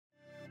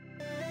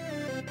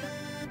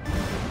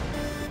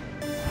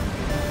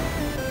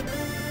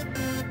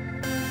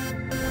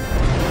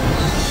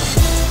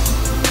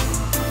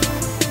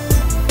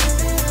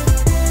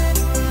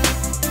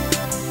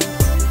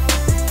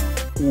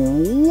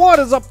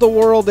is up, the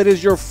world? It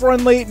is your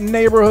friendly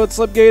neighborhood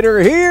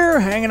Slipgator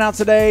here, hanging out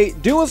today,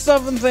 doing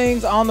stuff and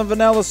things on the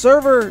vanilla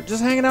server,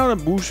 just hanging out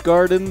in Bush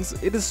Gardens.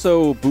 It is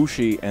so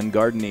bushy and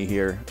gardeny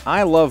here.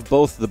 I love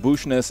both the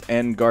bushness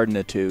and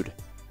gardenitude.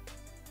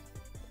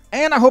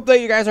 And I hope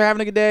that you guys are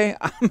having a good day.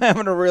 I'm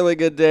having a really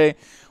good day.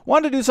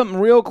 Wanted to do something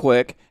real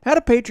quick. Had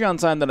a Patreon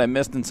sign that I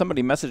missed, and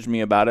somebody messaged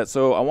me about it,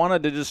 so I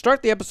wanted to just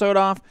start the episode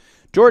off.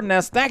 Jordan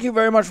S., thank you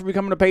very much for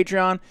becoming a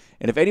Patreon.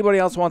 And if anybody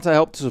else wants to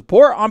help to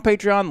support on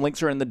Patreon,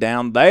 links are in the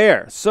down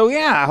there. So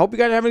yeah, I hope you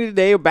guys are having a good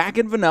day. We're back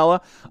in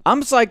vanilla.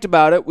 I'm psyched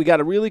about it. We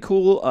got a really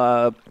cool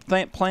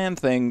plan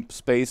thing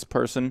space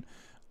person.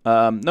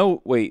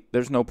 No, wait,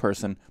 there's no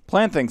person.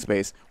 Plan thing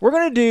space. We're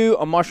going to do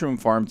a mushroom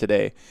farm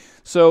today.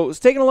 So I was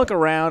taking a look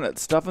around at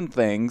stuff and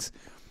things.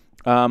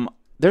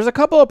 There's a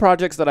couple of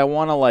projects that I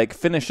want to like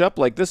finish up,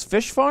 like this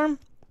fish farm.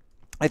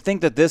 I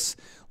think that this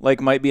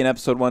might be an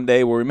episode one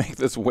day where we make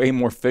this way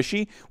more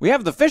fishy. We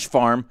have the fish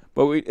farm,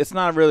 but it's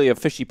not really a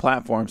fishy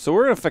platform, so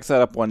we're gonna fix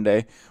that up one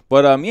day.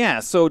 But yeah,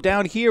 so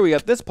down here we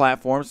got this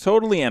platform. It's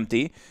totally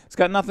empty. It's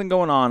got nothing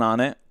going on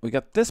it. We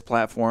got this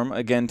platform,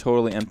 again,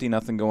 totally empty,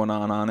 nothing going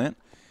on it.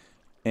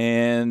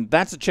 And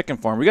that's a chicken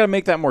farm. We gotta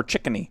make that more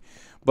chickeny.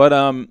 But,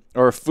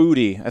 or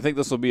foodie. I think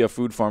this will be a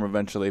food farm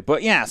eventually.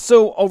 But yeah,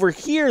 so over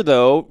here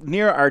though,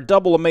 near our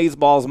double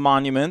amazeballs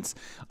monuments,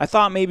 I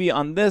thought maybe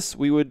on this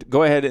we would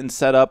go ahead and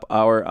set up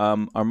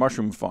our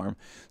mushroom farm.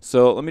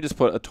 So let me just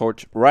put a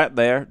torch right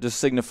there, just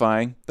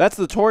signifying. That's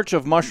the torch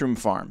of mushroom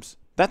farms.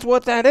 That's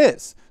what that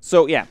is.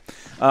 So yeah,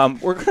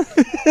 we're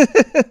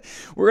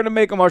gonna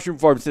make a mushroom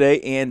farm today,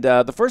 and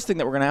the first thing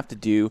that we're gonna have to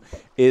do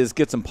is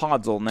get some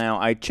podzol. Now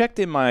I checked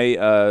in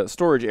my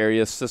storage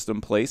area system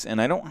place,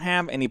 and I don't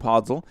have any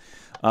podzol.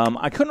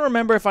 I couldn't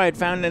remember if I had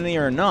found any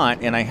or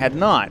not, and I had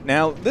not.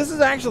 Now this is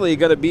actually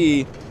gonna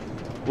be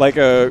like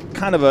a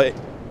kind of a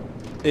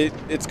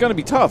it's gonna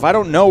be tough. I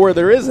don't know where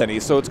there is any,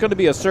 so it's gonna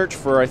be a search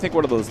for, I think,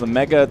 what are those, the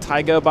mega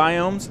taiga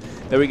biomes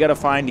that we gotta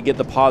find to get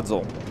the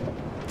podzol.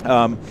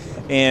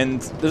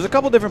 And there's a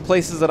couple different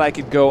places that I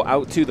could go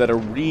out to that are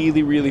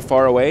really, really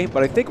far away.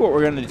 But I think what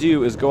we're going to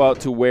do is go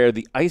out to where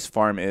the ice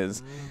farm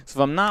is. So if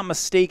I'm not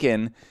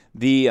mistaken,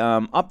 the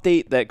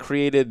update that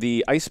created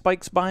the ice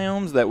spikes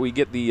biomes that we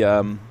get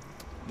the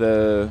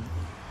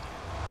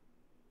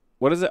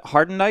what is it?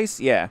 Hardened ice?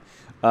 Yeah.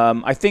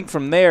 I think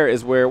from there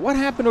is where, what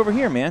happened over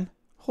here, man?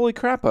 Holy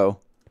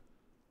crap-o.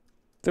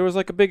 There was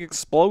like a big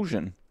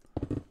explosion.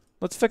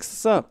 Let's fix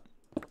this up.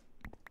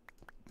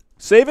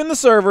 Saving the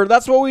server.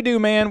 That's what we do,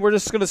 man. We're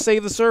just going to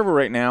save the server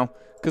right now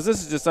because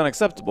this is just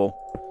unacceptable.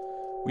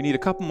 We need a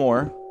couple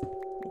more.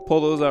 We'll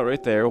pull those out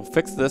right there. We'll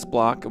fix this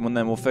block, and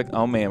then we'll fix...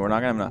 Oh, man, we're not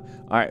going to have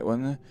enough. All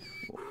right.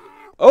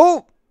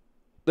 Oh!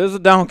 There's a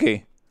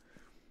donkey.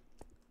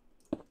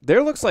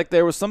 There looks like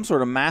there was some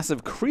sort of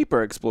massive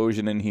creeper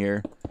explosion in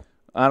here.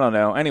 I don't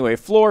know. Anyway,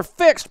 floor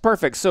fixed.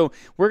 Perfect. So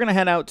we're going to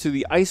head out to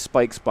the ice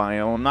spikes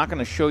biome. I'm not going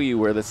to show you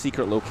where the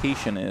secret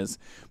location is,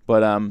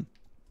 but...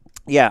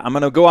 yeah, I'm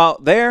going to go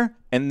out there,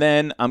 and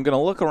then I'm going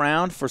to look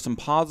around for some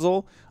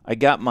podzol. I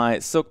got my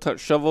silk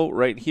touch shovel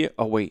right here.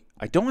 Oh, wait.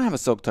 I don't have a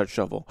silk touch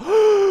shovel.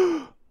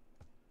 We're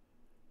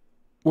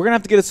going to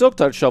have to get a silk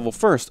touch shovel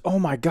first. Oh,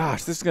 my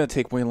gosh. This is going to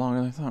take way longer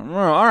than I thought.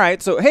 All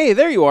right. So, hey,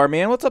 there you are,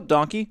 man. What's up,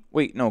 donkey?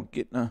 Wait, no.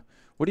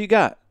 What do you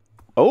got?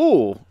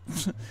 Oh.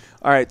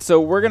 All right. So,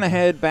 we're going to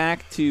head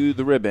back to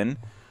the ribbon,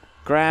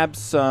 grab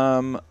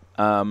some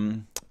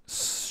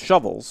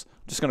shovels.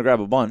 Just going to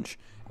grab a bunch.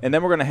 And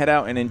then we're going to head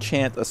out and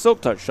enchant a silk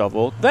touch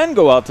shovel, then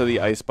go out to the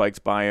ice spikes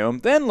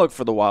biome, then look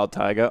for the wild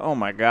taiga. Oh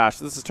my gosh,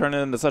 this is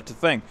turning into such a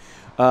thing.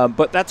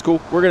 But that's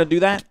cool. We're going to do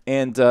that,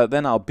 and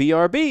then I'll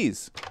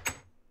BRBs.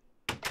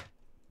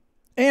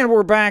 And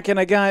we're back, and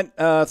I got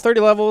 30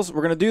 levels.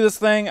 We're going to do this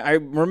thing. I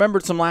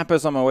remembered some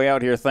lapis on my way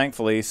out here,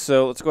 thankfully.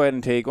 So let's go ahead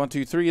and take 1,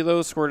 2, 3 of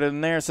those, squirt it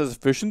in there. It says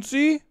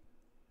efficiency.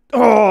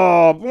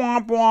 Oh,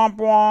 bwah, bwah,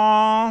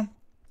 bwah.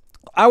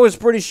 I was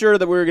pretty sure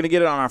that we were going to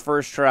get it on our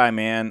first try,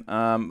 man.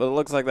 But it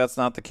looks like that's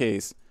not the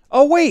case.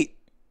 Oh, wait.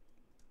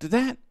 Did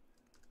that?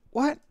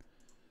 What?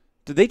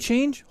 Did they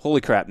change?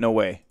 Holy crap, no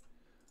way.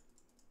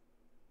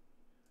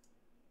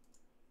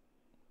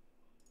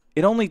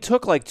 It only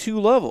took like 2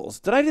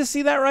 levels. Did I just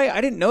see that right? I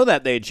didn't know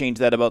that they had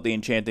changed that about the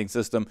enchanting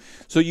system.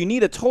 So you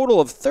need a total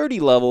of 30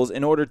 levels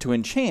in order to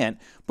enchant,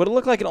 but it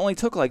looked like it only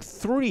took like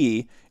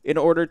 3 in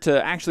order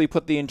to actually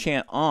put the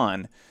enchant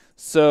on.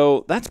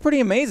 So that's pretty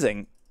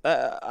amazing.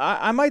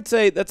 I might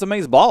say that's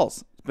amaze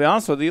balls. To be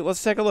honest with you,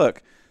 let's take a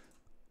look.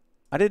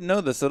 I didn't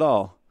know this at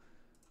all.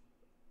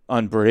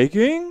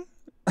 Unbreaking?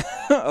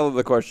 Oh,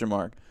 the question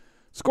mark.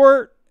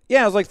 Squirt.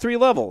 Yeah, it was like 3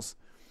 levels.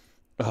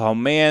 Oh,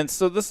 man.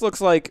 So this looks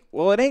like,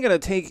 well, it ain't going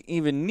to take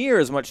even near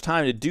as much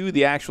time to do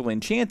the actual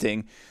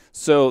enchanting.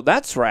 So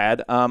that's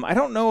rad. I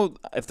don't know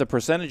if the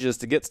percentages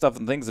to get stuff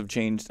and things have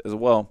changed as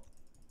well.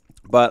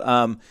 But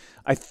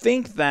I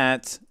think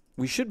that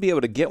we should be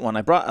able to get one.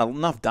 I brought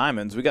enough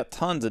diamonds. We got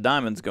tons of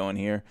diamonds going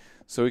here.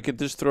 So we could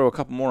just throw a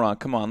couple more on.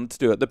 Come on, let's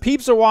do it. The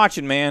peeps are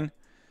watching, man.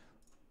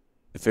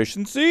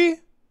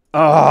 Efficiency?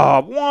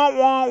 Oh, wah,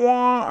 wah,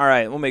 wah. All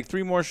right, we'll make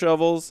 3 more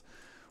shovels.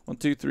 1,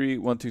 2, 3,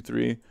 1, 2,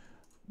 3.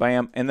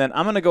 Bam. And then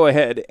I'm going to go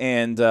ahead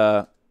and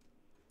I'm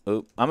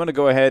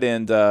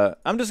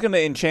just going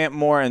to enchant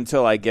more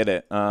until I get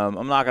it.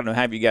 I'm not going to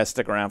have you guys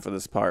stick around for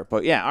this part.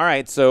 But yeah, all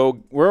right.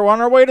 So we're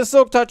on our way to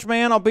Silk Touch,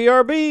 man. I'll be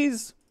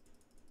RBs.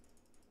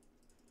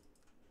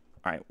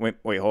 All right.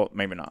 Wait, hold.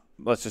 Maybe not.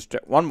 Let's just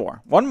check. One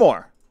more.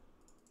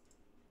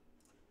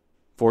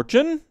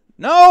 Fortune?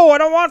 No, I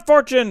don't want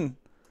fortune.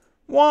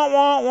 Wah,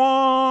 wah,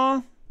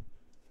 wah.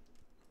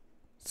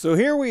 So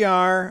here we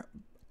are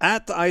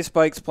at the Ice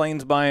Spikes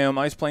Plains biome,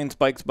 Ice Plains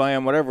Spikes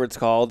biome, whatever it's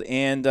called.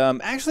 And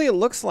actually it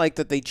looks like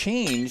that they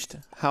changed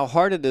how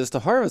hard it is to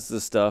harvest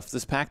this stuff,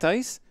 this packed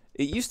ice.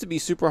 It used to be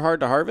super hard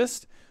to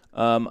harvest.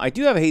 I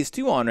do have Haze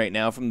 2 on right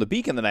now from the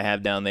beacon that I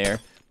have down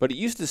there, but it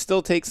used to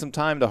still take some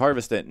time to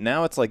harvest it.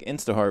 Now it's like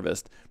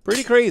insta-harvest.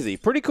 Pretty crazy.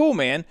 Pretty cool,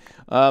 man.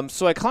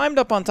 So I climbed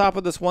up on top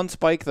of this one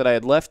spike that I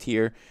had left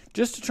here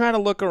just to try to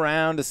look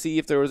around to see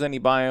if there was any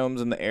biomes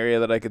in the area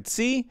that I could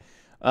see.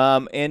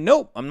 And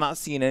nope, I'm not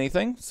seeing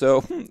anything.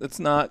 So it's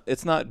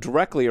not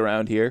directly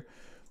around here.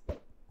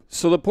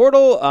 So the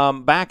portal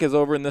back is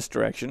over in this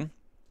direction.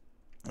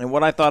 And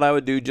what I thought I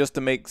would do just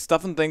to make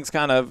stuffing things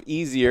kind of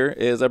easier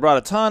is I brought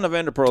a ton of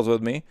ender pearls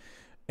with me.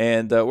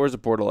 And where's the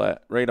portal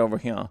at? Right over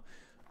here.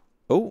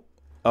 Oh,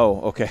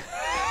 okay.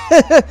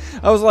 I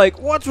was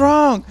like, what's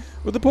wrong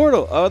with the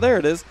portal? Oh, there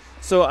it is.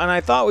 So, and I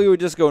thought we would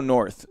just go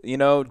north, you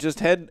know, just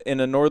head in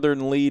a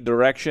northernly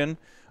direction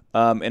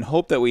and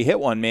hope that we hit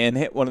one, man,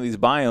 hit one of these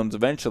biomes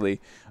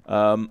eventually.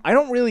 I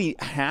don't really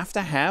have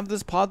to have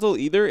this podzol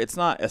either. It's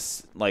not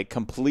like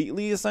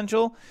completely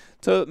essential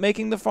to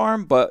making the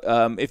farm, but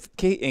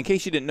in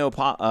case you didn't know,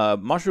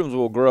 mushrooms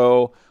will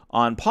grow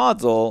on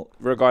podzol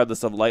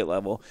regardless of light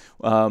level,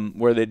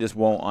 where they just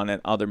won't on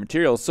other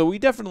materials. So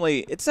it's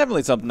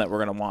definitely something that we're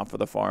gonna want for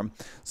the farm.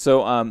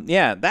 So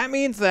yeah, that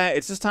means that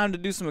it's just time to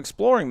do some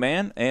exploring,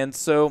 man. And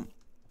so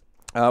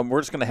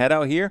we're just gonna head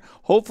out here.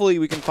 Hopefully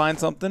we can find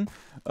something,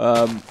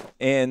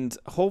 and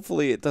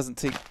hopefully it doesn't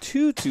take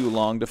too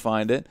long to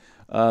find it.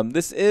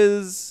 This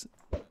is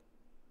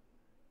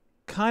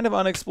kind of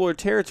unexplored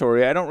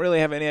territory. I don't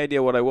really have any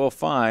idea what I will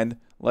find.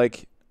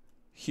 Like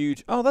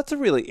huge. Oh, that's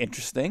really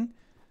interesting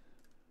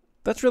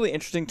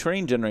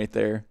terrain gen right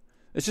there.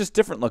 It's just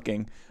different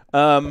looking.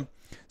 So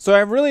I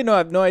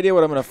have no idea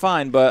what I'm going to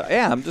find, but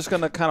yeah, I'm just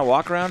going to kind of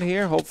walk around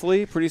here.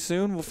 Hopefully, pretty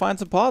soon, we'll find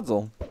some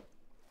podzol.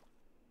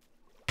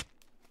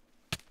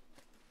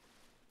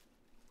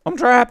 I'm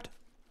trapped.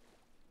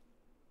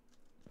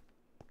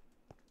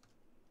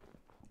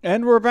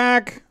 And we're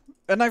back.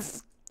 And I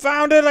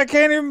found it. I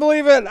can't even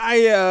believe it.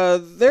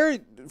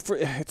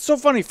 It's so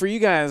funny for you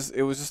guys.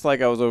 It was just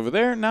like I was over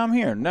there. Now I'm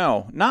here.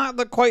 No,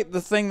 not quite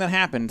the thing that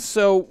happened.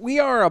 So we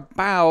are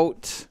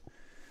about.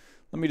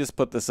 Let me just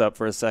put this up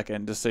for a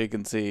second, just so you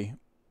can see.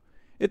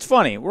 It's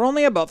funny. We're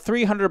only about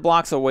 300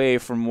 blocks away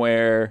from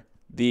where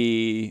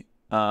the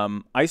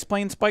Ice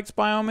Plains Spikes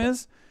biome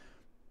is.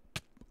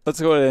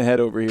 Let's go ahead and head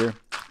over here.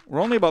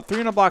 We're only about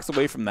 300 blocks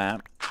away from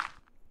that.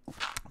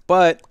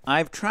 But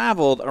I've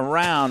traveled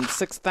around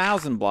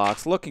 6,000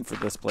 blocks looking for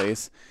this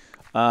place.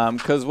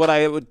 Because what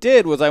I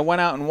did was I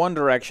went out in one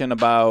direction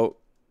about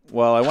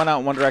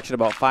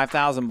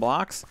 5,000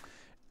 blocks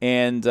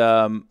and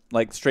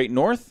like straight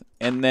north,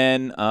 and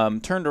then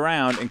turned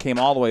around and came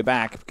all the way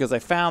back because I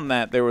found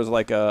that there was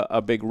like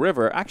a big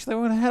river. Actually,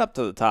 I'm going to head up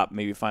to the top,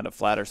 maybe find a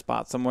flatter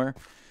spot somewhere.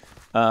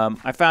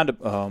 I found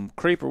a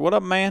creeper. What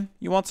up, man?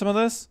 You want some of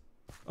this?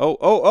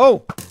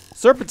 Oh,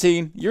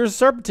 serpentine. You're a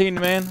serpentine,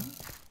 man.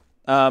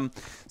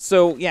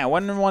 So yeah,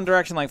 went in one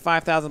direction like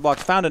 5,000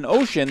 blocks, found an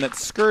ocean that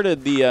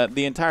skirted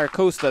the entire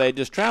coast that I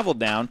just traveled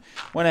down,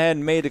 went ahead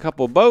and made a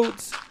couple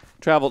boats,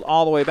 traveled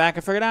all the way back.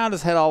 I figured I'll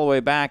just head all the way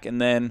back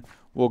and then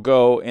we'll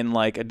go in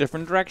like a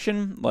different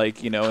direction.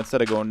 Like, you know,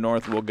 instead of going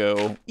north, we'll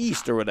go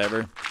east or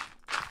whatever.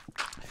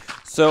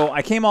 So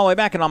I came all the way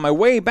back, and on my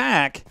way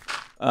back,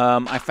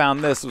 I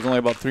found this. It was only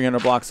about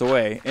 300 blocks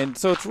away. And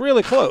so it's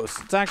really close.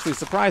 It's actually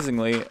surprising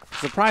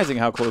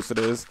how close it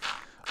is.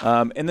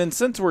 And then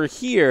since we're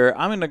here,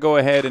 I'm going to go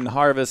ahead and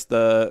harvest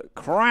the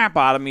crap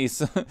out of me,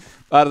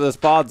 out of this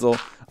podzol.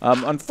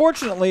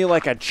 Unfortunately,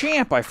 like a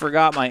champ, I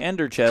forgot my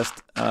ender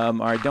chest,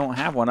 or I don't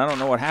have one. I don't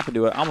know what happened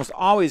to it. I almost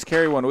always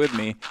carry one with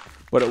me,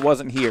 but it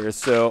wasn't here.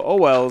 So, oh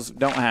wells,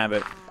 don't have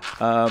it.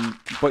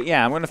 But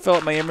yeah, I'm going to fill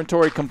up my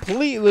inventory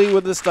completely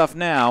with this stuff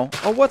now.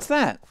 Oh, what's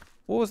that?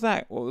 What was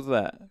that? What was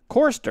that?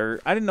 Coarse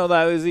dirt? I didn't know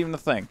that was even a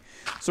thing.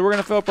 So we're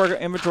going to fill up our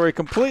inventory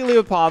completely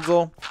with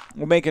podzol.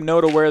 We'll make a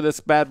note of where this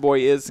bad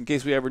boy is in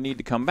case we ever need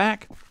to come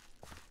back.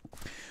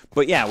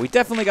 But yeah, we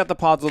definitely got the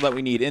podzol that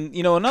we need. And,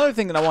 you know, another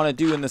thing that I want to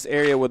do in this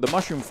area with the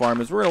mushroom farm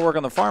is we're going to work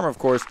on the farm, of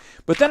course,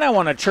 but then I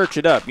want to church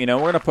it up. You know,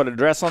 we're going to put a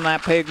dress on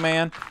that pig,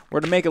 man. We're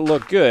going to make it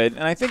look good.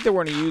 And I think that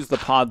we're going to use the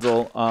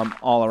podzol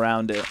all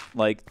around it,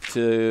 like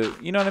to,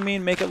 you know what I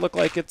mean? Make it look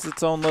like it's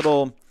its own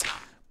little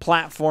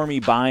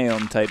platformy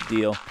biome type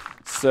deal.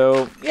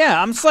 So,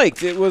 yeah, I'm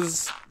psyched. It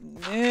was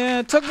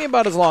it took me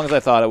about as long as I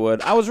thought it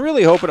would. I was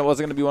really hoping it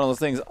wasn't going to be one of those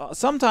things.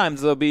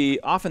 Sometimes there'll be,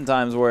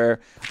 oftentimes, where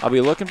I'll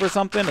be looking for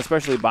something,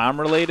 especially bomb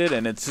related,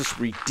 and it's just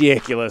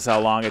ridiculous how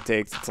long it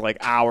takes. It's like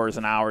hours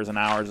and hours and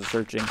hours of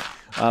searching.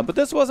 But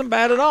this wasn't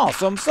bad at all,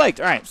 so I'm psyched.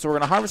 All right, so we're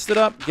going to harvest it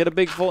up, get a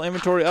big full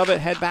inventory of it,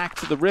 head back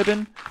to the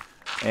ribbon,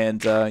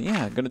 and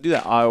yeah, I'm going to do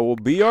that. I will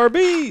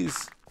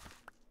BRBs.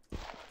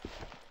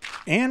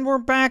 And we're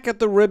back at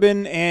the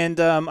ribbon, and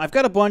I've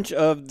got a bunch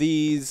of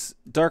these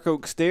dark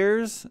oak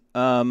stairs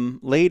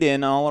laid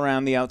in all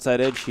around the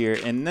outside edge here,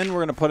 and then we're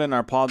going to put in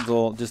our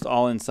podzol just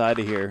all inside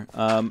of here.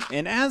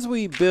 And as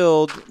we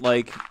build,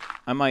 like,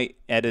 I might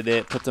edit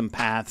it, put some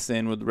paths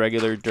in with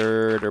regular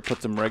dirt, or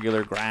put some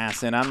regular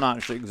grass in. I'm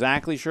not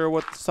exactly sure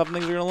what some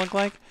things are going to look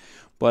like.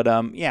 But,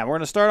 yeah, we're going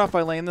to start off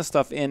by laying this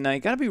stuff in. Now,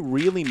 you got to be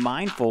really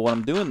mindful when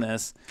I'm doing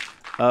this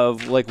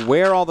of, like,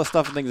 where all the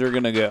stuff and things are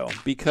going to go,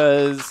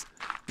 because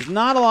there's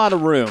not a lot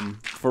of room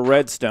for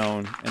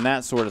redstone and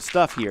that sort of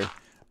stuff here.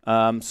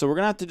 So we're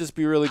going to have to just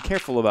be really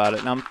careful about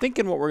it. Now, I'm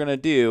thinking what we're going to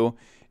do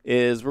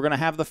is we're going to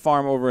have the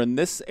farm over in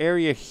this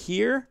area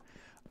here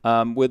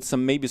with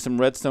maybe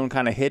some redstone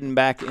kind of hidden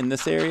back in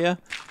this area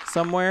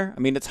somewhere. I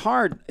mean, it's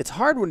hard. It's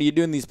hard when you're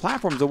doing these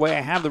platforms the way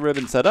I have the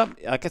ribbon set up.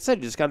 Like I said,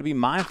 you just got to be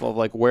mindful of,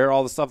 like, where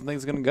all the stuff and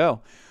things are going to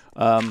go.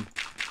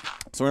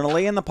 So we're going to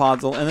lay in the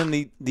podzol, and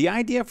then the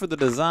idea for the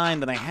design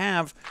that I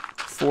have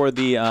for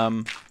the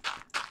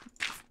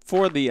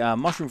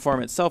mushroom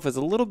farm itself is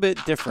a little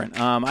bit different.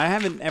 I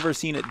haven't ever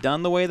seen it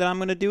done the way that I'm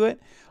going to do it.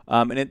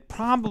 And it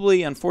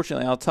probably,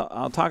 unfortunately, I'll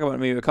talk about it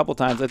maybe a couple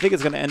times. I think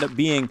it's going to end up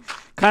being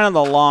kind of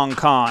the long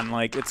con.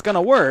 Like, it's going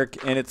to work,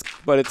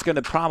 but it's going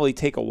to probably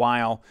take a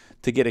while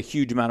to get a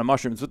huge amount of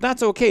mushrooms. But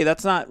that's okay.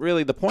 That's not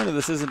really the point of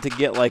this. Isn't to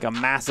get like a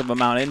massive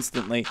amount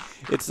instantly.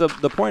 It's the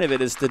point of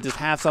it is to just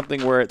have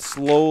something where it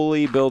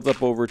slowly builds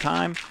up over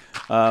time.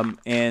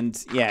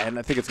 And yeah, and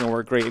I think it's going to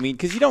work great. I mean,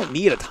 because you don't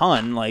need a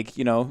ton. Like,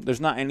 you know, there's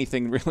not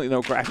anything really,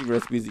 no crafting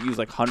recipes that use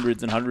like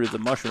hundreds and hundreds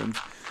of mushrooms.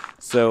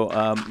 So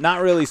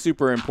not really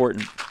super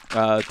important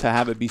to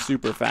have it be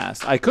super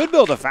fast. I could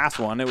build a fast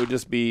one. It would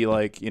just be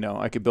like, you know,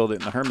 I could build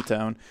it in the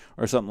Hermittown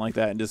or something like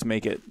that and just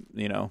make it,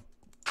 you know,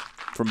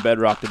 from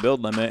bedrock to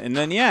build limit. And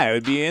then, yeah, it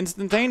would be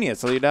instantaneous.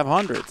 So you'd have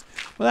hundreds.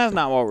 But that's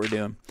not what we're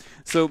doing.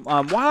 So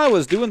while I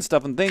was doing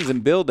stuff and things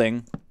and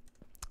building,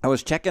 I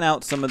was checking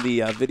out some of the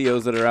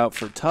videos that are out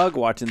for Tug,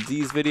 watching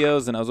Z's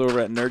videos, and I was over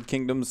at Nerd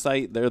Kingdom's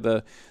site. They're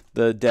the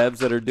devs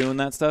that are doing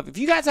that stuff. If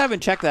you guys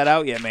haven't checked that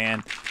out yet,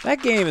 man,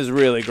 that game is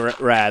really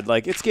rad.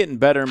 Like, it's getting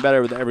better and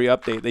better with every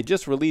update. They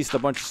just released a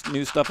bunch of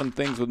new stuff and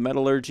things with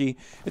metallurgy.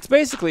 It's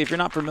basically, if you're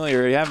not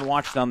familiar, or you haven't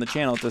watched it on the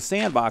channel, it's a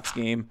sandbox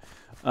game.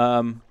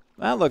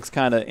 That looks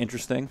kind of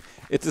interesting.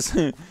 It's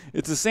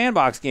a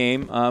sandbox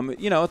game.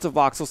 You know, it's a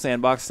voxel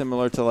sandbox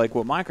similar to like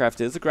what Minecraft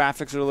is. The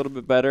graphics are a little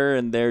bit better,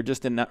 and they're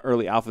just in the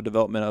early alpha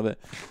development of it.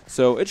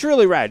 So it's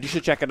really rad. You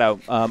should check it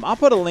out. I'll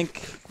put a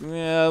link.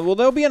 Well,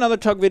 there'll be another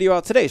Tug video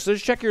out today, so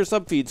just check your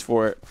sub feeds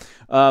for it.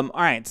 All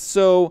right,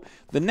 so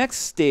the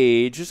next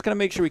stage, just gonna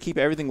make sure we keep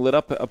everything lit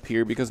up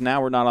here because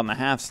now we're not on the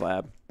half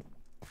slab.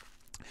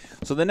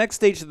 So the next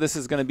stage of this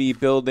is going to be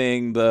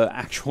building the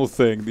actual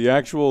thing,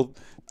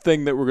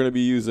 that we're going to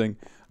be using.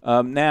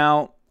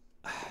 Now,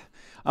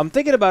 I'm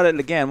thinking about it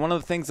again. One of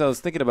the things I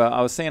was thinking about,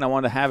 I was saying I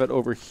want to have it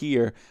over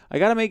here. I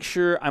got to make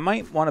sure, I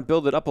might want to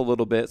build it up a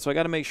little bit, so I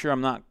got to make sure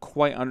I'm not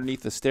quite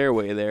underneath the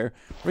stairway there.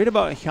 Right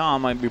about here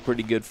might be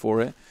pretty good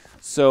for it.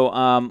 So,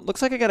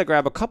 looks like I got to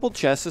grab a couple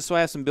chests just so I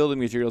have some building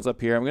materials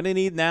up here. I'm going to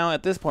need now,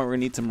 at this point, we're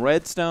going to need some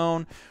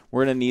redstone.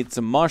 We're going to need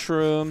some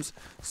mushrooms.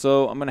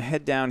 So, I'm going to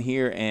head down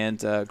here and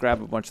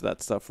grab a bunch of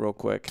that stuff real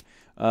quick.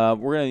 We're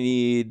going to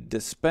need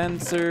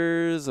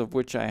dispensers, of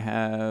which I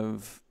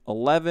have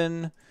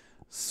 11.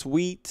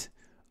 Sweet.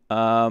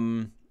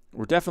 We're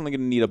definitely going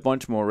to need a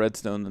bunch more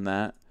redstone than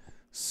that.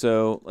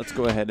 So, let's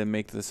go ahead and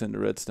make this into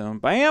redstone.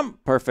 Bam!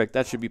 Perfect.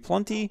 That should be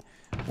plenty.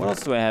 What else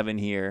do I have in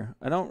here?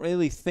 I don't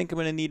really think I'm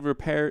going to need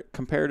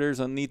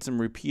comparators. I'll need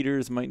some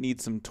repeaters. Might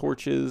need some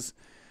torches.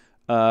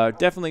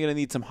 Definitely going to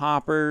need some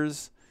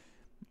hoppers.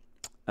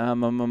 I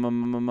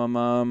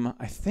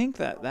think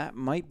that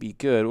might be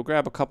good. We'll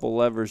grab a couple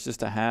levers just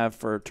to have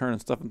for turning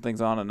stuff and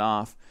things on and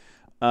off.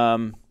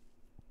 And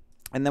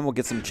then we'll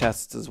get some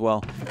chests as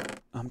well.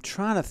 I'm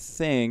trying to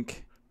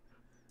think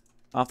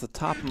off the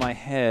top of my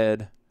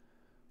head.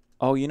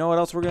 Oh, you know what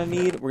else we're going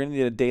to need? We're going to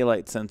need a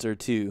daylight sensor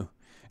too.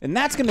 And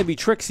that's going to be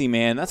tricksy,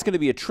 man. That's going to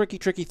be a tricky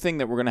thing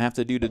that we're going to have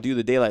to do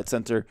the daylight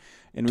sensor.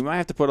 And we might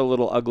have to put a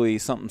little ugly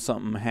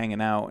something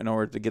hanging out in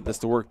order to get this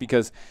to work.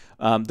 Because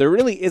there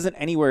really isn't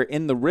anywhere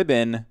in the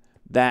ribbon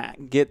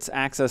that gets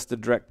access to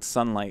direct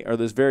sunlight. Or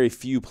there's very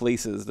few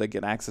places that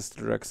get access to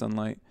direct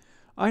sunlight.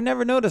 I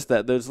never noticed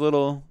that. There's the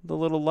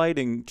little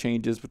lighting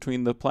changes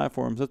between the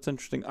platforms. That's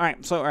interesting. All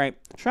right,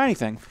 shiny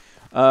thing.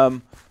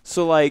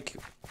 So, like,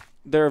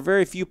 there are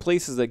very few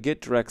places that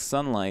get direct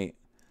sunlight.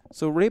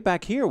 So right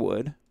back here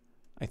would,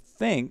 I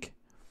think,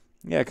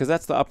 yeah, because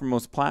that's the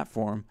uppermost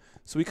platform.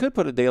 So we could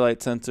put a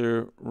daylight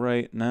sensor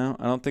right now.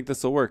 I don't think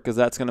this will work because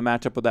that's going to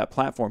match up with that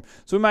platform.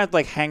 So we might have to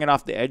like hang it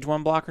off the edge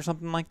one block or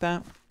something like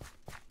that.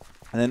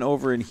 And then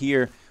over in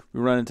here, we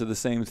run into the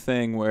same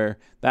thing where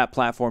that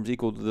platform's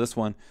equal to this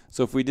one.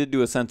 So if we did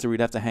do a sensor, we'd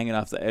have to hang it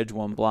off the edge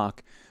one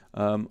block.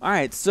 All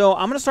right, so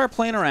I'm going to start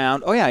playing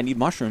around. Oh, yeah, I need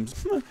mushrooms.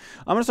 I'm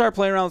going to start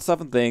playing around with stuff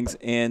and things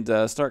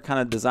and start kind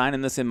of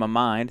designing this in my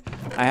mind.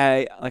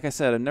 Like I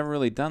said, I've never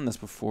really done this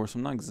before, so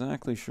I'm not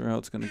exactly sure how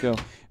it's going to go.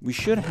 We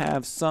should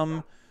have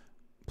some,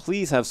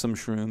 please have some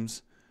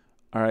shrooms.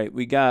 All right,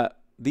 we got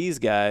these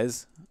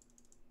guys.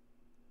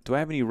 Do I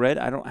have any red?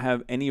 I don't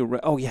have any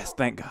red. Oh, yes,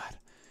 thank God.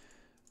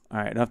 All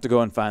right, I have to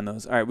go and find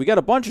those. All right, we got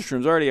a bunch of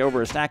shrooms already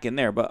over a stack in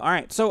there. But all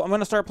right, so I'm going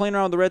to start playing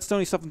around with the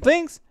redstone stuff and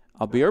things.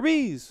 I'll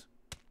BRBs.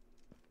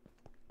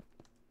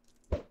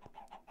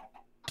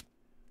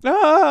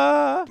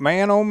 Ah,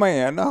 man, oh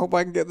man, I hope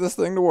I can get this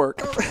thing to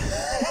work.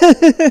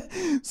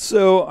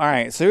 So, all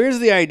right, so here's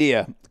the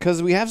idea.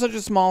 Because we have such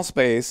a small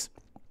space,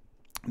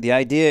 the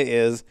idea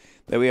is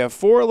that we have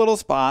 4 little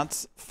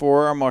spots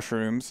for our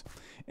mushrooms,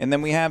 and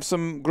then we have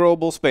some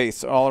growable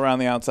space all around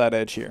the outside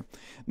edge here.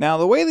 Now,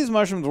 the way these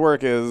mushrooms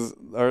work is,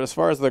 or as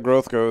far as the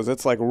growth goes,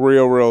 it's like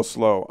real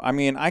slow. I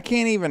mean, I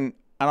can't even,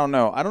 I don't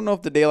know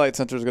if the daylight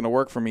sensor is going to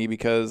work for me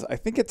because I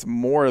think it's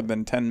more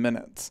than 10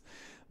 minutes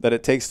that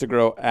it takes to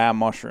grow a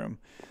mushroom.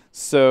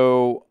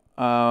 So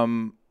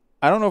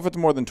I don't know if it's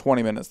more than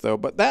 20 minutes though,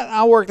 but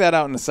I'll work that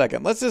out in a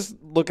second. Let's just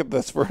look at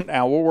this for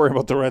now. We'll worry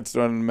about the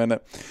redstone in a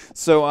minute.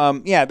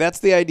 So yeah, that's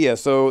the idea.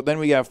 So then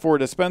we have 4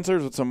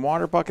 dispensers with some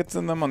water buckets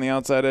in them on the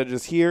outside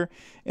edges here.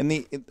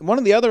 And one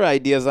of the other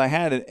ideas I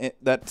had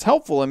that's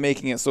helpful in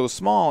making it so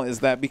small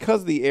is that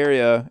because the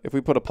area, if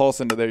we put a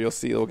pulse into there, you'll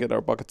see we'll get our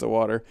buckets of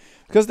water.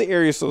 Because the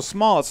area is so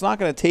small, it's not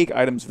going to take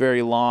items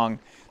very long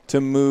to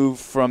move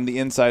from the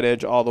inside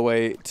edge all the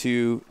way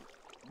to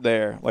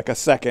there, like a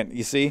second,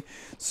 you see?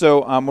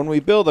 So when we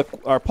build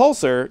our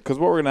pulsar, because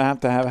what we're going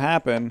to have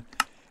happen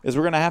is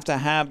we're going to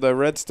have the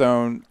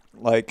redstone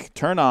like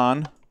turn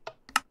on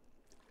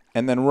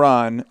and then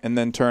run and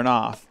then turn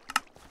off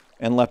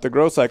and let the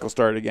growth cycle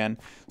start again.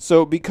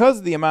 So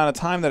because the amount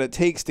of time that it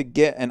takes to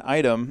get an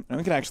item, and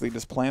we can actually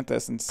just plant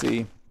this and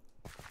see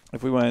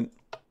if we went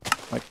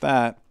like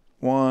that,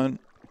 1,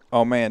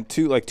 oh man,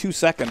 2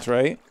 seconds,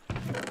 right?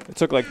 It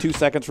took like 2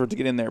 seconds for it to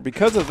get in there.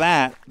 Because of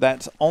that,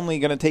 that's only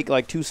going to take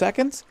like 2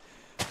 seconds.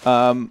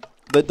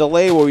 The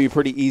delay will be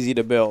pretty easy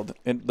to build.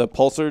 And the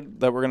pulsar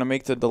that we're going to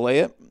make to delay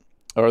it,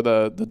 or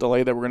the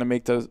delay that we're going to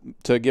make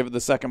to give it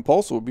the second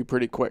pulse will be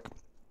pretty quick.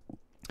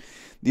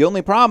 The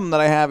only problem that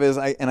I have is,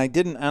 I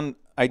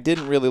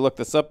didn't really look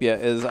this up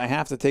yet, is I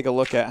have to take a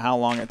look at how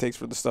long it takes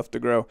for the stuff to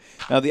grow.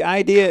 Now the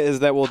idea is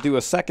that we'll do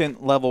a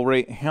second level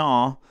right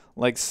here,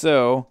 like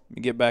so. Let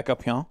me get back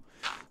up here.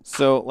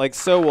 So like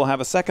so, we'll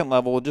have a second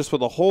level just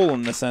with a hole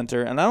in the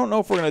center, and I don't know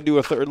if we're going to do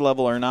a 3rd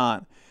level or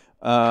not.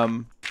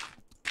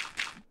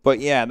 But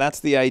yeah, that's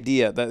the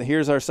idea. That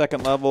here's our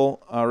second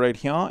level right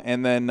here,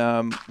 and then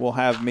we'll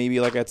have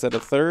maybe, like I said, a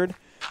 3rd.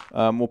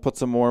 We'll put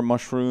some more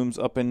mushrooms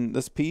up in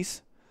this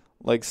piece,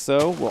 like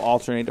so. We'll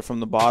alternate it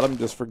from the bottom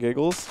just for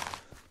giggles.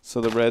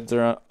 So the reds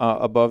are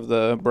above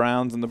the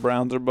browns, and the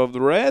browns are above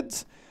the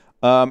reds.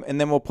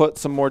 And then we'll put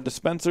some more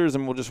dispensers,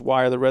 and we'll just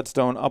wire the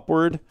redstone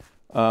upward.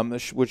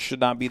 Which should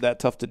not be that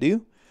tough to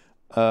do.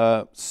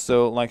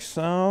 So like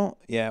so,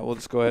 yeah, we'll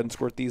just go ahead and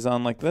squirt these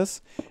on like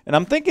this. And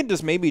I'm thinking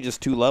maybe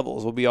just 2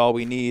 levels will be all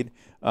we need.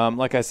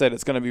 Like I said,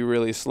 it's going to be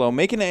really slow.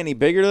 Making it any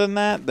bigger than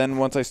that, then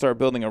once I start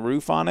building a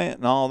roof on it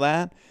and all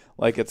that,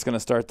 like it's going to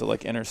start to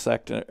like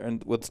intersect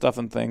with stuff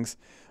and things.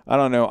 I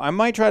don't know. I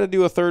might try to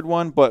do a 3rd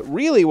one, but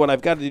really what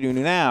I've got to do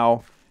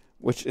now,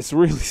 which is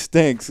really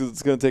stinks because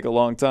it's going to take a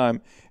long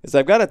time, is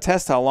I've got to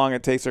test how long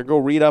it takes, or go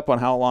read up on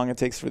how long it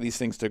takes for these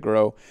things to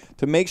grow,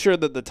 to make sure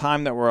that the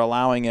time that we're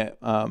allowing it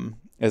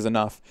is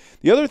enough.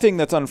 The other thing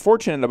that's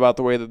unfortunate about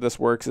the way that this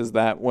works is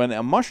that when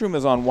a mushroom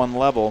is on one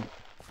level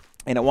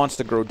and it wants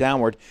to grow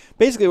downward,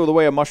 basically the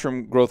way a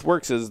mushroom growth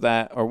works is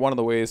that, or one of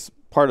the ways,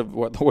 part of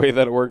the way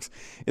that it works,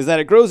 is that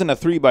it grows in a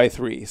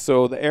 3x3.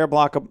 So the air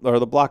block, or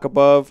the block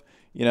above,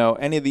 you know,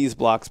 any of these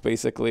blocks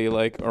basically,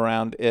 like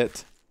around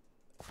it,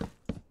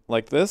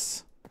 like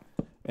this,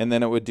 and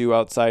then it would do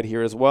outside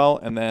here as well,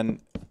 and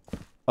then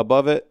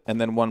above it,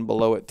 and then one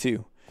below it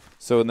too.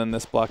 So then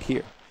this block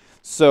here.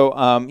 So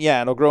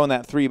yeah, it'll grow in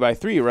that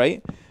 3x3,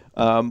 right?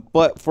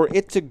 But for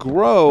it to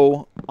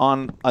grow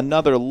on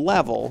another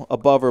level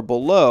above or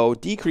below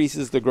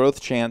decreases the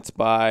growth chance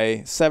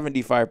by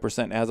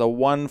 75%. It has a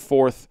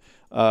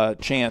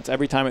 1/4 chance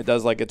every time it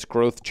does like its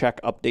growth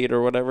check update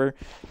or whatever.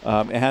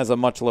 It has a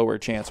much lower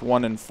chance,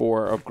 1 in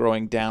 4, of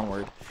growing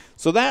downward.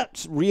 So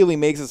that really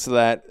makes it so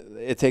that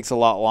it takes a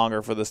lot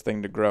longer for this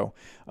thing to grow.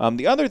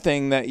 The other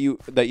thing that you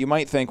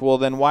might think, well,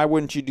 then why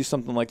wouldn't you do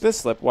something like this,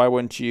 Slip? Why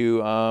wouldn't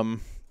you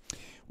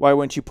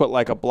put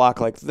like a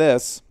block like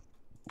this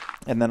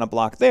and then a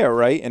block there,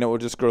 right? And it will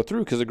just grow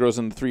through because it grows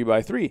in the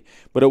 3x3.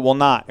 But it will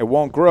not. It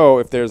won't grow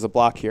if there's a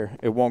block here.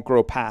 It won't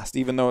grow past,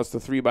 even though it's the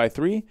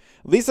 3x3.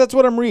 At least that's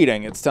what I'm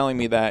reading. It's telling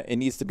me that it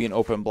needs to be an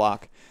open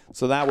block.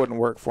 So that wouldn't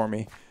work for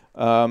me.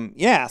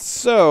 Yeah,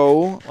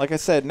 so like I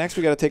said, next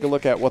we got to take a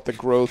look at what the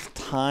growth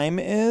time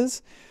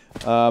is.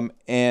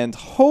 and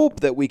hope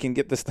that we can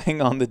get this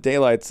thing on the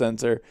daylight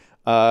sensor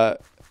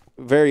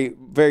very,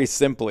 very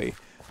simply.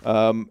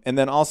 And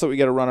then also we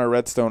got to run our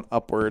redstone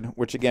upward,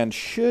 which again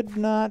should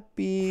not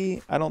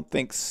be, I don't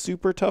think,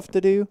 super tough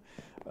to do.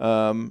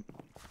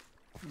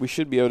 We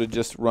should be able to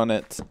just run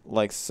it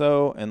like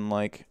so and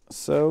like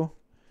so.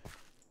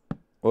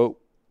 Whoa.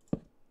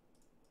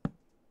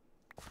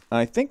 And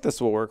I think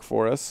this will work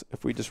for us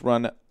if we just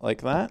run it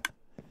like that.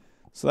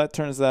 So that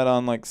turns that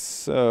on like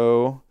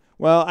so.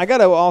 Well, I got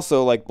to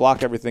also like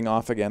block everything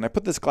off again. I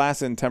put this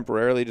glass in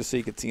temporarily just so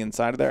you could see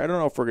inside of there. I don't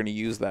know if we're going to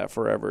use that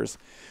forevers.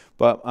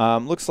 But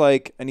looks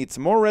like I need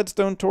some more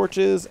redstone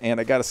torches, and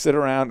I got to sit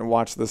around and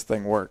watch this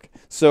thing work.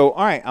 So,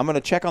 all right, I'm going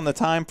to check on the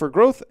time for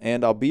growth,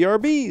 and I'll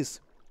BRBs.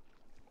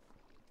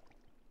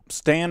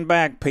 Stand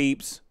back,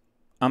 peeps.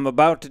 I'm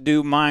about to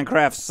do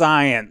Minecraft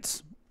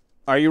science.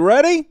 Are you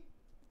ready?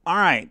 All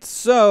right,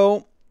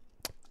 so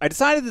I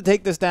decided to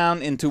take this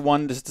down into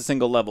just a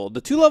single level.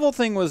 The 2-level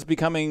thing was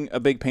becoming a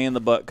big pain in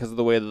the butt because of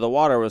the way that the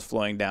water was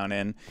flowing down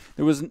in.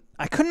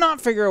 I could not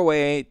figure a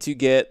way to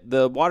get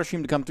the water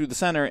stream to come through the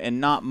center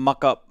and not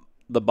muck up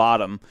the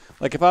bottom.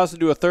 Like if I was to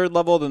do a 3rd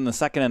level, then the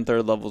 2nd and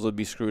 3rd levels would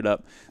be screwed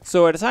up.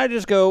 So I decided to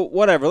just go,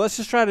 whatever, let's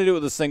just try to do it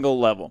with a single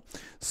level.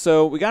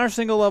 So we got our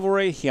single level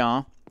right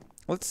here.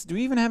 Do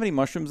we even have any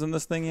mushrooms in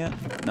this thing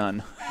yet?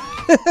 None.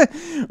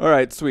 All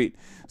right, sweet.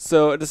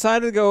 So I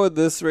decided to go with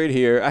this right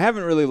here. I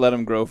haven't really let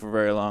them grow for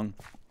very long.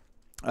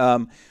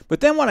 But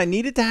then what I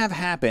needed to have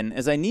happen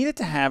is I needed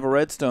to have a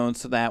redstone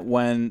so that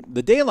when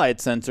the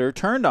daylight sensor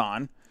turned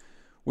on,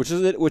 which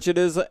it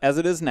is as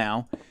it is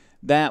now,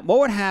 that what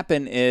would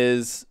happen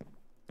is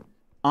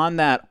on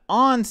that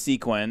on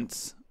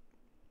sequence,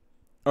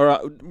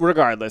 or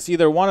regardless,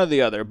 either one or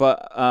the other,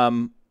 but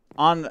on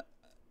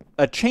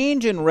a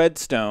change in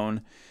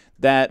redstone,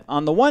 that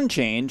on the one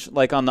change,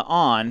 like on the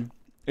on,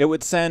 it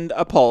would send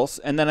a pulse,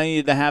 and then I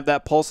needed to have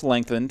that pulse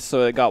lengthened,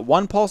 so it got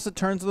one pulse that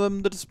turns the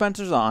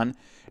dispensers on,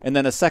 and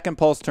then a second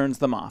pulse turns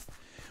them off.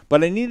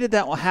 But I needed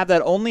to have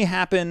that only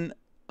happen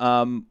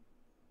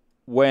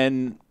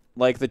when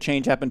like the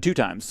change happened 2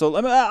 times. So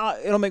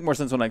it'll make more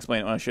sense when I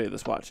explain it when I show you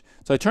this. Watch.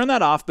 So I turn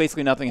that off.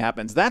 Basically, nothing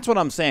happens. That's what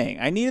I'm saying.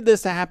 I needed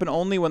this to happen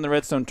only when the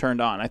redstone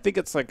turned on. I think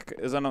it's like,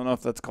 I don't know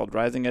if that's called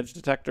rising edge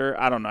detector.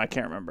 I don't know. I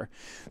can't remember.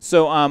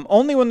 So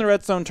only when the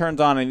redstone turns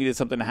on, I needed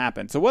something to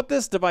happen. So what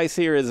this device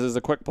here is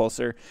a quick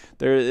pulser.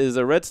 There is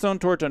a redstone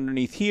torch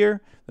underneath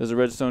here. There's a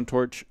redstone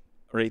torch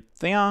right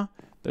there.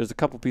 There's a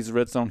couple pieces of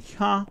redstone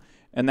here,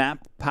 and that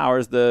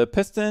powers the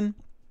piston.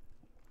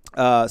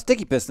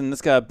 Sticky piston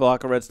that's got a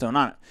block of redstone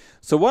on it.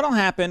 So what'll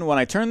happen when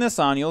I turn this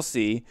on, you'll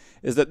see,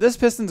 is that this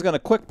piston's going to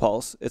quick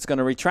pulse. It's going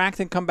to retract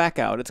and come back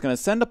out. It's going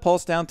to send a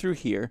pulse down through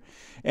here.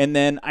 And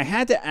then I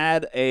had to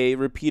add a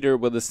repeater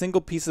with a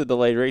single piece of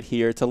delay right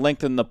here to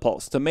lengthen the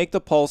pulse, to make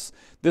the pulse,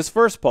 this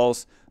first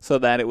pulse, so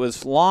that it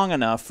was long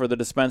enough for the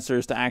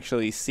dispensers to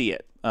actually see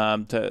it,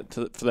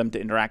 for them to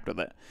interact with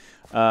it.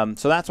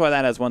 So that's why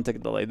that has 1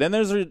 tick delay. Then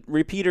there's a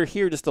repeater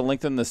here just to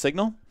lengthen the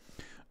signal.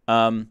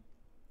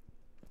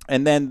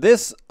 And then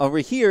this over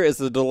here is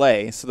the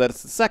delay, so that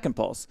it's the second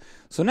pulse.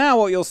 So now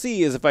what you'll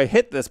see is if I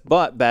hit this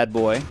bad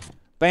boy,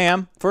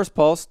 bam, first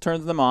pulse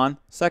turns them on,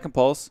 second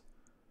pulse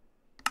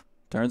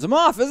turns them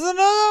off. Isn't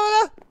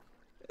it?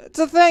 It's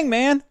a thing,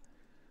 man.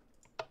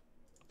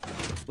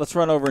 Let's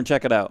run over and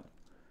check it out.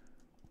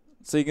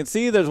 So you can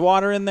see there's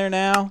water in there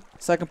now.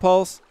 Second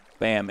pulse,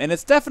 bam. And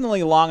it's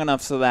definitely long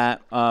enough so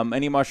that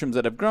any mushrooms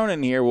that have grown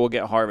in here will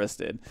get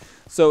harvested.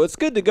 So it's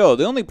good to go.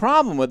 The only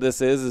problem with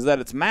this is that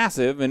it's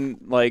massive and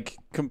like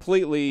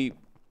completely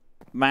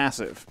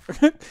massive.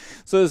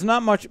 So there's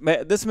not much.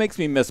 This makes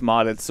me miss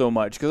modded so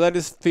much because I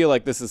just feel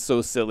like this is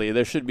so silly.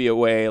 There should be a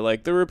way,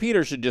 like the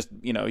repeater should just,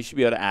 you should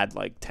be able to add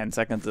like 10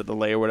 seconds of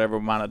delay or whatever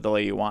amount of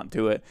delay you want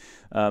to it.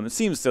 It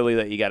seems silly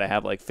that you got to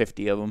have like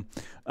 50 of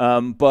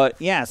them. But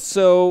yeah,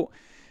 so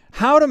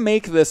how to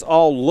make this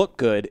all look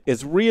good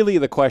is really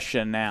the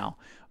question now.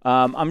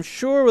 I'm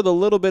sure with a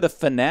little bit of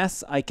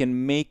finesse, I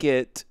can make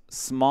it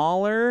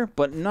smaller,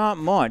 but not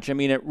much. I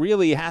mean, it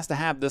really has to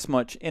have this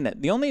much in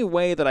it. The only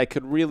way that I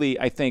could really,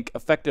 I think,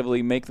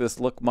 effectively make this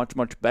look much,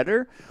 much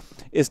better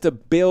is to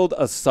build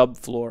a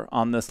subfloor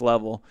on this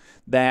level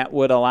that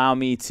would allow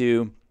me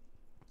to,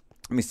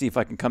 let me see if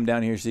I can come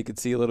down here so you can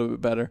see a little bit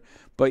better.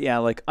 But yeah,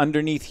 like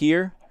underneath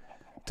here,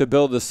 to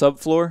build the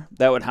subfloor,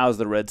 that would house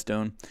the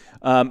redstone.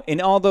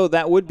 And although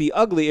that would be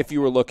ugly if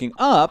you were looking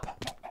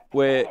up,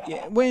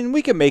 when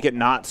we could make it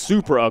not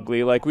super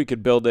ugly, like we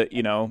could build it,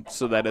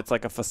 so that it's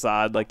like a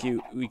facade, like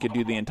we could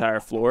do the entire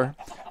floor,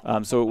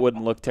 so it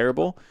wouldn't look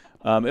terrible.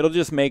 It'll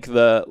just make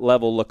the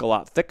level look a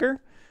lot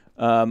thicker.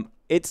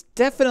 It's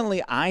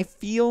definitely, I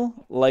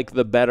feel, like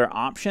the better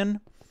option,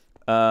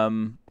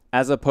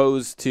 as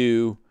opposed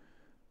to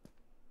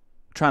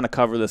trying to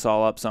cover this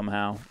all up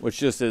somehow, which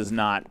just is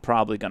not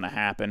probably going to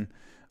happen.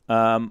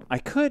 I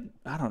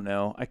don't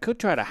know. I could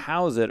try to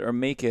house it or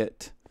make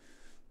it,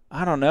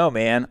 I don't know,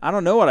 man. I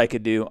don't know what I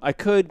could do. I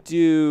could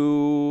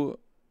do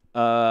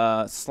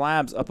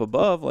slabs up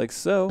above like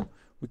so,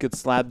 We could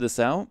slab this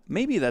out.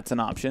 Maybe that's an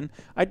option.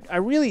 I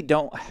really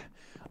don't...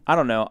 I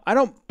don't know. I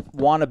don't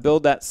want to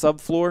build that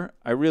subfloor.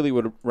 I really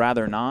would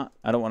rather not.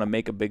 I don't want to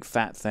make a big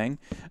fat thing.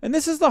 And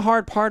this is the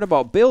hard part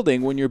about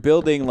building when you're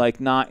building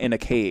like not in a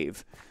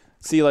cave.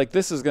 See, like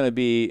this is going to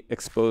be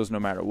exposed no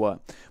matter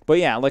what. But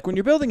yeah, like when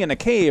you're building in a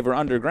cave or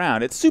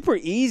underground, it's super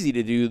easy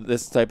to do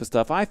this type of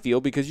stuff, I feel,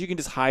 because you can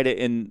just hide it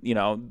in, you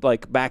know,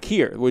 like back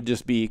here would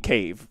just be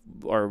cave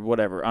or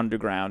whatever,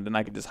 underground, and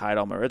I could just hide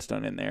all my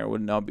redstone in there. It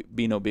would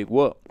be no big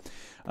whoop.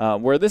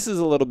 Where this is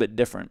a little bit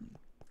different.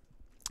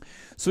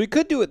 So we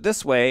could do it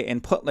this way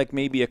and put like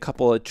maybe a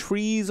couple of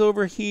trees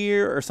over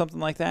here or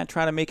something like that.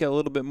 Try to make it a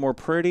little bit more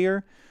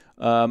prettier.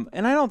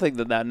 And I don't think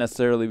that that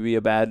necessarily be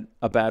a bad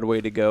way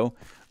to go.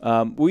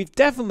 We've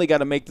definitely got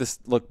to make this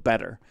look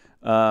better.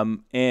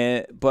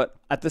 But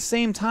at the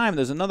same time,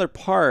 there's another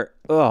part.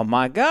 Oh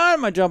my God,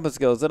 my jumping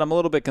skills that I'm a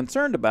little bit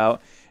concerned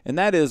about. And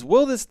that is,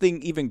 will this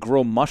thing even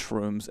grow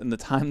mushrooms in the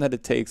time that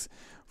it takes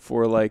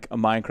for like a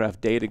Minecraft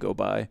day to go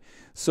by?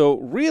 So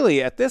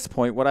really at this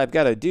point, what I've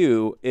got to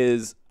do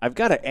is I've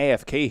got to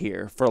AFK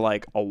here for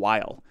like a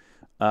while.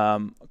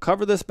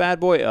 Cover this bad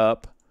boy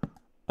up.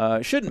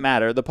 It shouldn't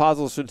matter. The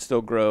puzzles should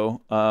still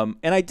grow.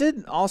 And I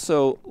did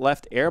also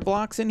left air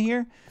blocks in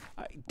here.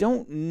 I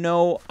don't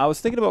know. I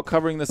was thinking about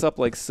covering this up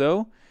like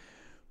so.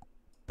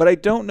 But I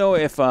don't know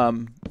if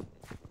the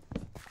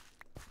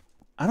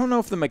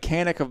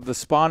mechanic of the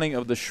spawning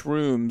of the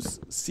shrooms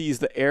sees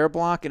the air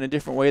block in a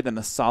different way than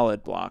a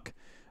solid block.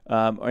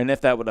 And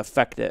if that would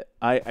affect it.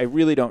 I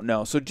really don't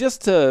know. So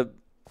just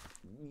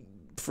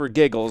for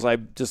giggles, I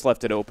just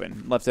left it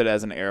open. Left it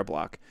as an air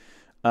block.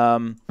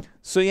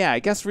 So yeah, I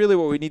guess really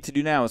what we need to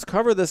do now is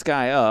cover this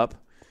guy up.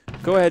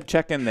 Go ahead,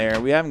 check in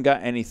there. We haven't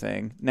got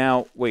anything.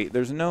 Now, wait,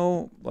 there's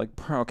no, like,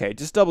 okay,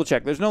 just double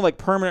check. There's no, like,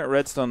 permanent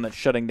redstone that's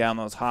shutting down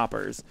those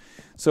hoppers.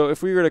 So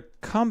if we were to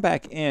come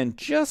back in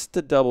just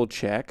to double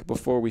check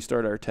before we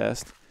start our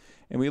test,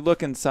 and we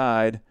look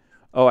inside,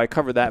 oh, I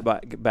covered that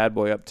bad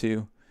boy up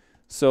too.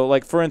 So,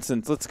 like, for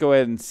instance, let's go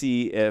ahead and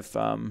see if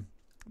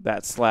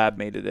that slab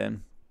made it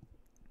in.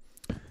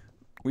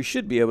 We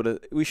should be able to,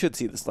 we should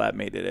see the slab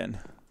made it in.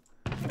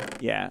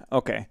 Yeah,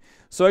 okay.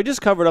 So I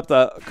just covered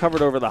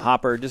over the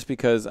hopper just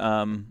because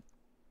I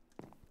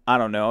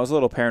don't know, I was a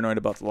little paranoid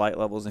about the light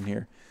levels in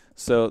here.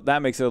 So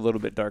that makes it a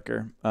little bit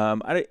darker.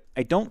 I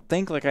don't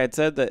think, like I had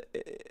said, that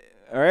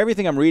or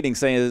everything I'm reading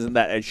saying is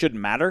that it shouldn't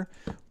matter,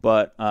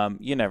 but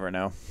you never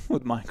know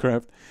with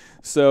Minecraft.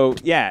 So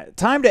yeah,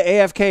 time to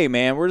AFK,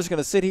 man. We're just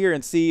gonna sit here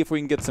and see if we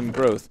can get some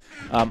growth.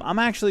 I'm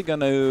actually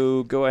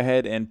gonna go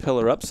ahead and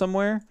pillar up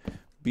somewhere,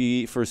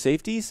 for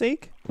safety's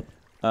sake.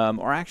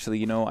 Or actually,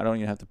 you know, I don't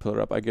even have to pillar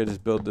up. I could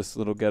just build this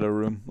little ghetto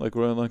room. Like,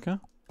 we're like, huh?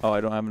 Oh,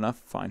 I don't have enough?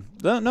 Fine.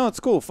 No,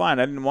 it's cool. Fine.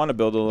 I didn't want to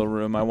build a little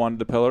room. I wanted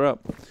to pillar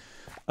up.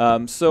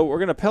 So we're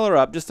going to pillar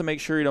up just to make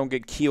sure you don't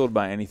get keeled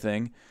by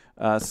anything.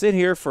 Sit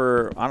here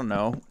for, I don't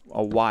know,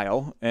 a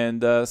while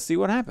and see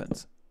what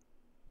happens.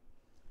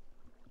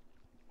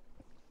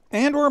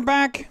 And we're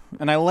back,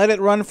 and I let it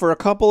run for a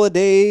couple of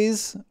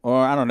days,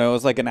 or I don't know, it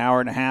was like an hour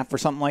and a half or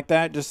something like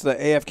that, just the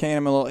AFK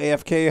in a little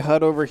AFK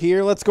hut over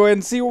here. Let's go ahead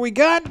and see what we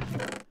got.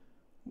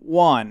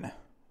 One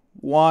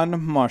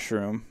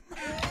mushroom.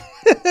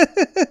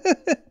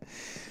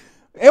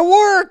 It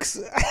works!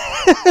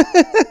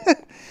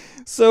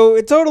 So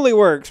it totally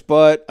works,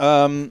 but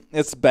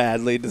it's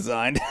badly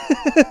designed.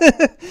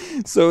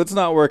 So it's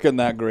not working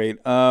that great.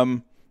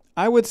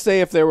 I would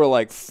say if there were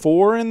like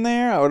 4 in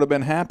there, I would have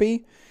been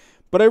happy.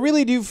 But I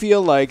really do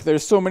feel like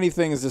there's so many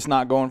things just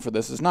not going for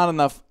this. There's not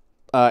enough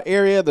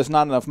area. There's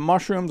not enough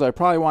mushrooms. I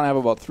probably want to have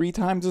about 3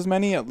 times as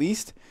many at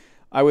least.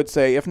 I would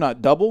say, if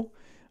not double.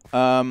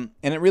 And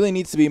it really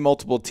needs to be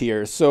multiple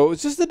tiers. So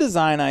it's just a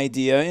design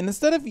idea. And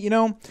instead of, you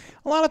know,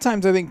 a lot of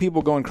times I think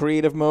people go in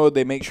creative mode.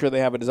 They make sure they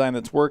have a design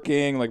that's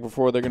working, like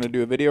before they're going to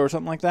do a video or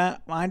something like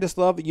that. I just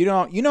love it. You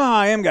know how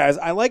I am, guys.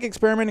 I like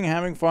experimenting and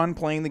having fun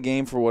playing the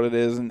game for what it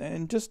is.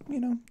 And just, you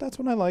know, that's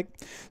what I like.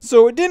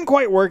 So it didn't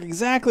quite work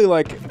exactly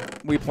like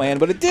we planned,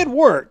 but it did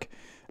work.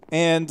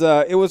 And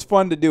it was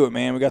fun to do it,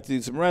 man. We got to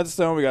do some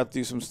redstone. We got to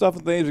do some stuff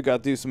and things. We got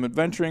to do some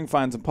adventuring,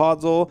 find some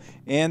podzol.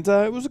 And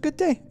it was a good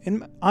day.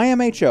 And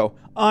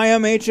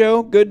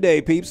IMHO, good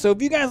day, peeps. So if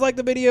you guys like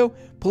the video,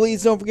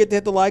 please don't forget to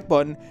hit the like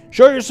button.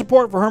 Show your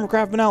support for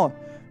Hermitcraft Vanilla.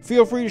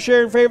 Feel free to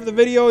share and favorite the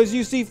video as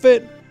you see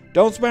fit.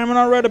 Don't spam it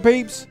on Reddit,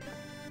 peeps.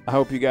 I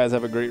hope you guys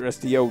have a great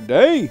rest of your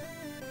day.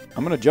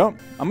 I'm going to jump.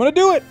 I'm going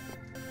to do it.